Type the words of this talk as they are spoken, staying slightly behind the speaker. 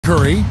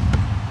Curry.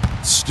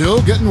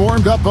 Still getting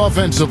warmed up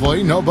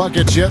offensively. No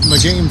buckets yet in the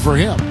game for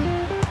him.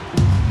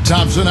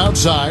 Thompson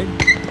outside.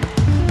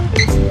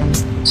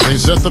 They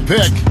set the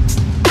pick.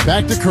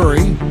 Back to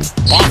Curry.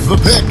 Off the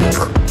pick.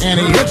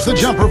 And he hits the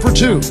jumper for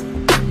two.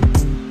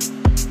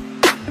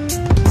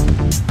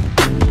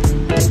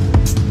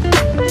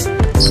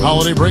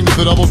 Holiday brings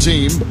the double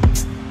team.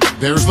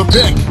 There's the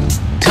pick.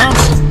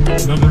 Thompson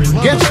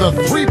gets the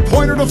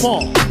three-pointer to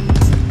fall.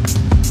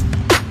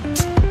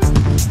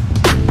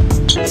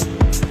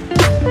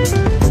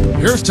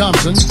 Here's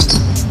Thompson.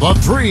 The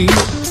three.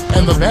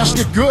 And the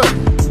basket good.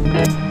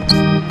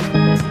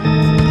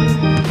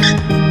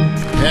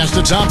 Pass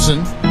to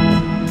Thompson.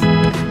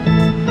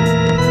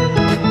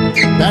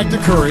 Back to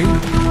Curry.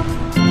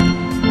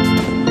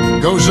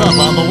 Goes up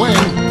on the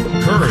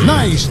wing. Curry.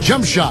 Nice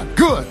jump shot.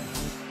 Good.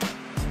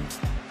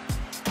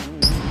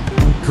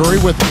 Curry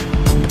with it.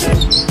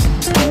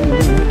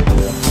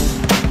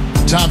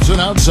 Thompson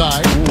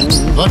outside.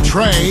 The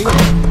tray.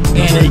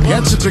 And he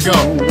gets it to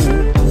go.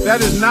 That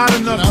is not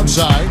enough.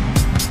 Outside.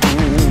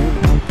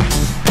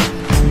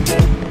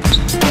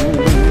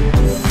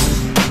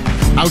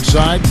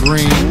 Outside,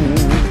 Green.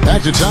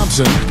 Back to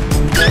Thompson.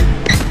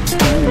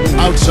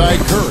 Outside,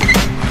 Curry.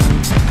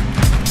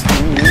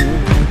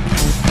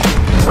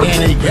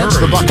 And he gets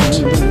the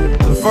bucket.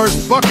 The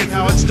first bucket,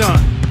 how it's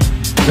done.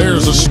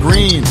 There's a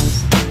screen.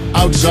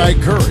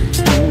 Outside, Curry.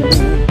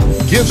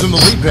 Gives him the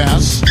lead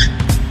pass.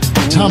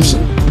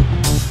 Thompson.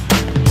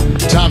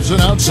 Thompson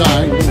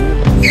outside.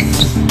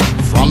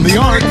 From the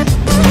arc.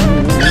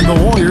 And the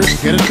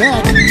Warriors get it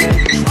back.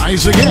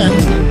 Tries again.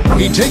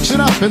 He takes it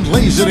up and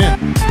lays it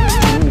in.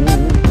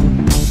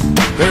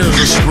 There's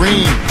a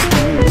screen.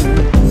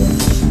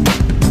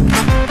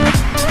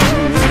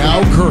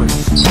 Now Curry.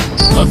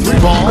 A three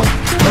ball.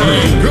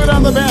 Good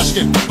on the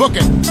basket. Book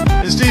it.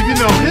 And Steve, you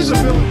know his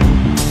ability.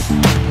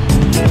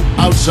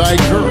 Outside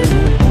Curry.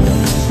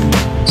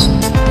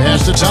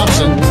 Pass to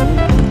Thompson.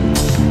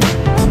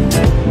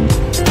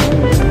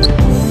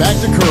 Back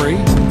to Curry.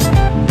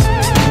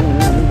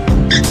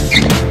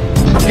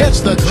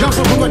 Gets the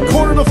jumper from the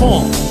corner to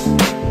fall.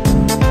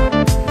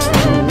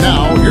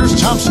 Now here's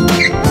Thompson.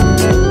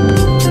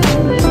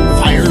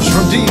 Fires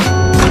from deep.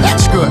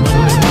 That's good.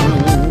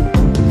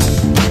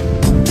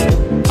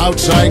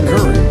 Outside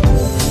Curry.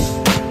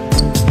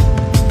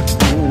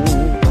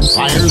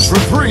 Fires for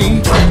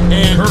three.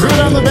 And good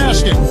on the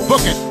basket.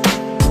 Book it.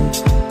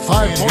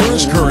 5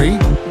 pointers Curry.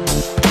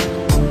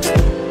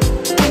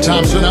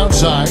 Thompson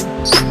outside.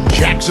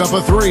 Jacks up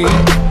a three.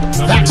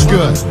 That's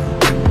good.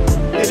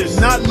 It does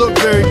not look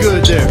very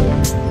good there.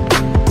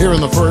 Here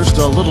in the first,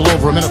 a little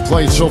over a minute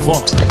played so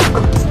far.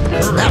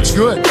 That's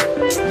good.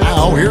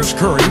 Now here's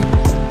Curry.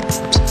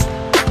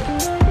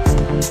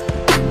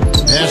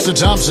 Pass to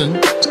Thompson.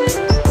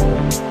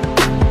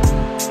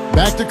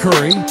 Back to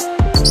Curry.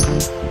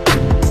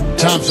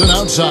 Thompson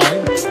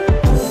outside.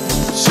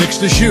 6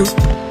 to shoot.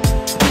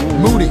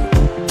 Moody.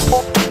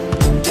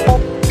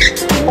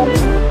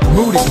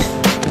 Moody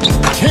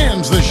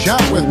cans the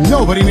shot with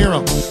nobody near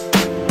him.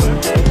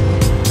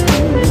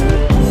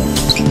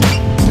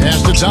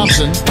 Pass to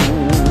Thompson.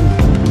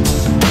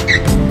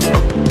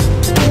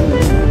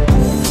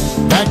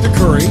 Back to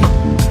Curry.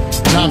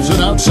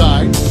 Thompson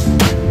outside.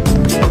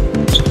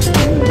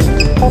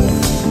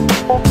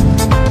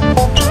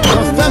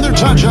 A feather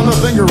touch on the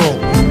finger roll.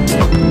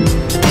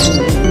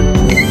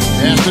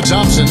 Pass to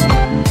Thompson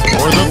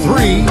for the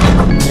three.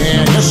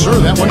 And yes, sir,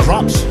 that one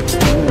drops.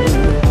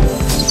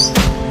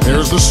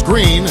 There's the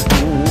screen.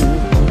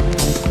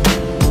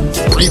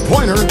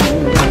 Three-pointer.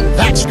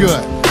 That's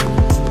good.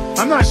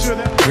 I'm not sure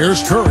that.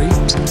 Here's Curry.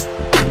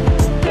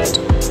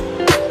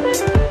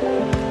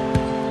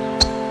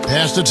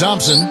 Pass to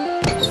Thompson.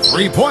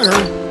 Three-pointer.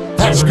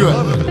 That's good.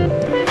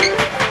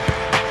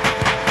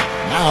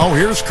 Now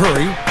here's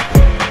Curry.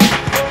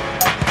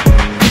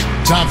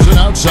 Thompson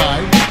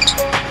outside.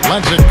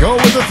 Lets it go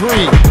with the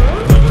three.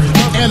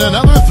 And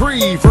another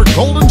three for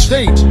Golden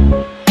State.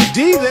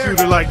 D there.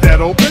 Shooter like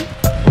that open.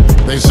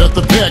 They set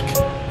the pick.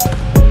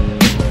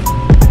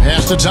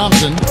 Pass to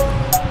Thompson.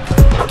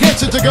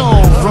 Gets it to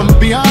go from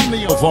beyond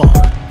the far.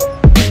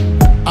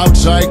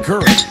 Outside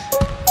Curry.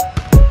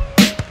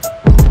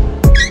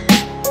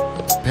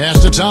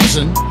 Pass to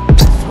Thompson.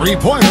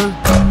 Three-pointer.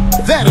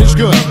 That is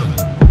good.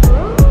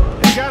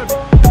 It gotta be.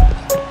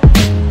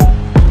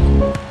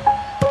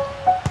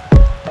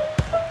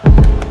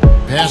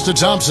 Pass to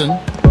Thompson.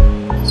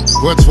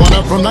 Puts one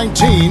up from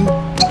 19.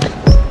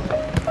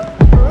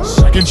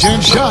 Second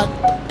chance shot.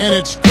 And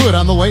it's good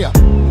on the way up.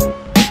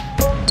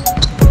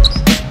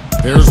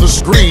 There's the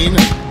screen.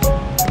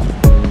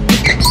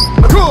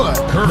 Good.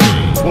 Curry.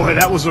 Boy,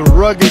 that was a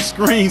rugged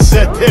screen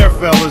set there,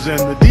 fellas, and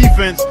the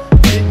defense.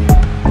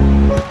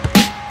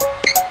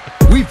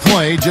 We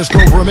played just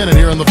over a minute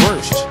here in the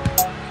first.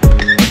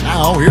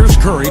 Now here's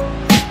Curry.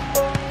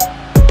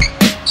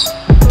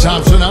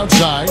 Thompson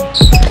outside.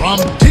 From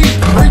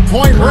deep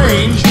three-point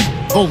range,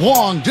 the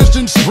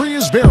long-distance three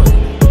is buried.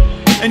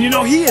 And you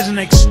know, he is an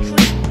extreme.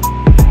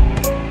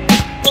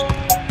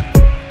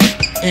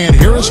 And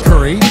here is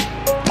Curry.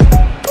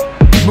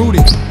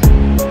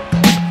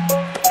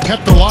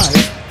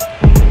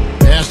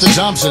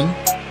 Thompson,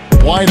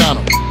 wide on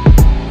him.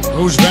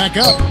 Goes back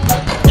up,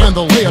 and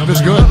the layup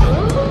is good.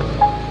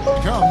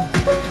 Come.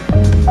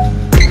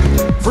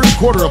 First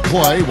quarter of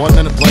play, 1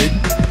 minute played.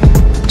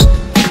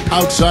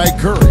 Outside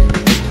Curry.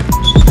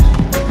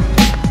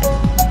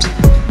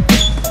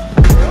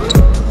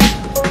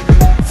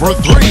 For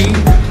 3,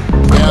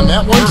 and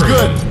that one's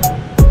good.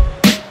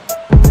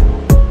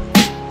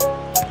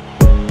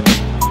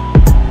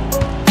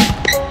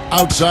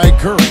 Outside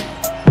Curry.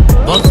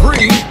 The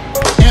 3,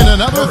 and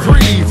another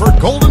 3 for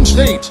Golden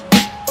State.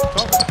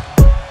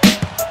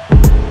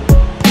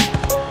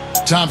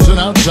 Thompson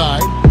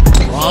outside,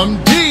 from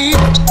deep.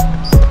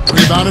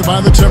 Rebounded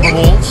by the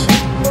Timberwolves.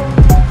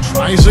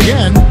 Tries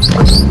again.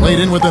 Laid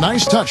in with a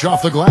nice touch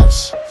off the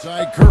glass.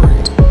 Outside Curry.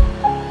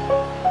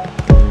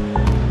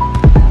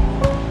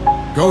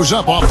 Goes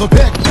up off the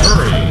pick.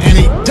 Curry. And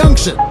he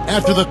dunks it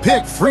after the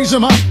pick frees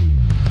him up.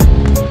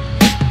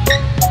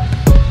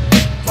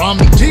 From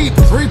deep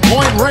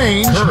three-point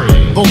range,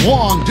 Curry. The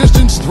long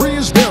distance 3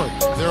 is buried.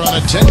 They're on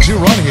a 10-2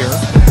 run here.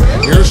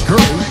 Here's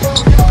Curry.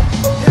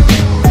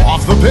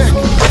 Off the pick.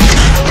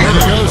 And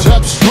he goes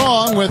up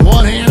strong with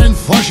one hand and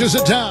flushes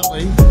it down.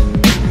 And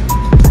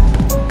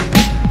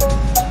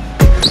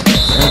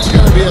it's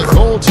going to be a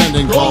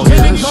goaltending call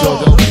here, so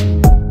they'll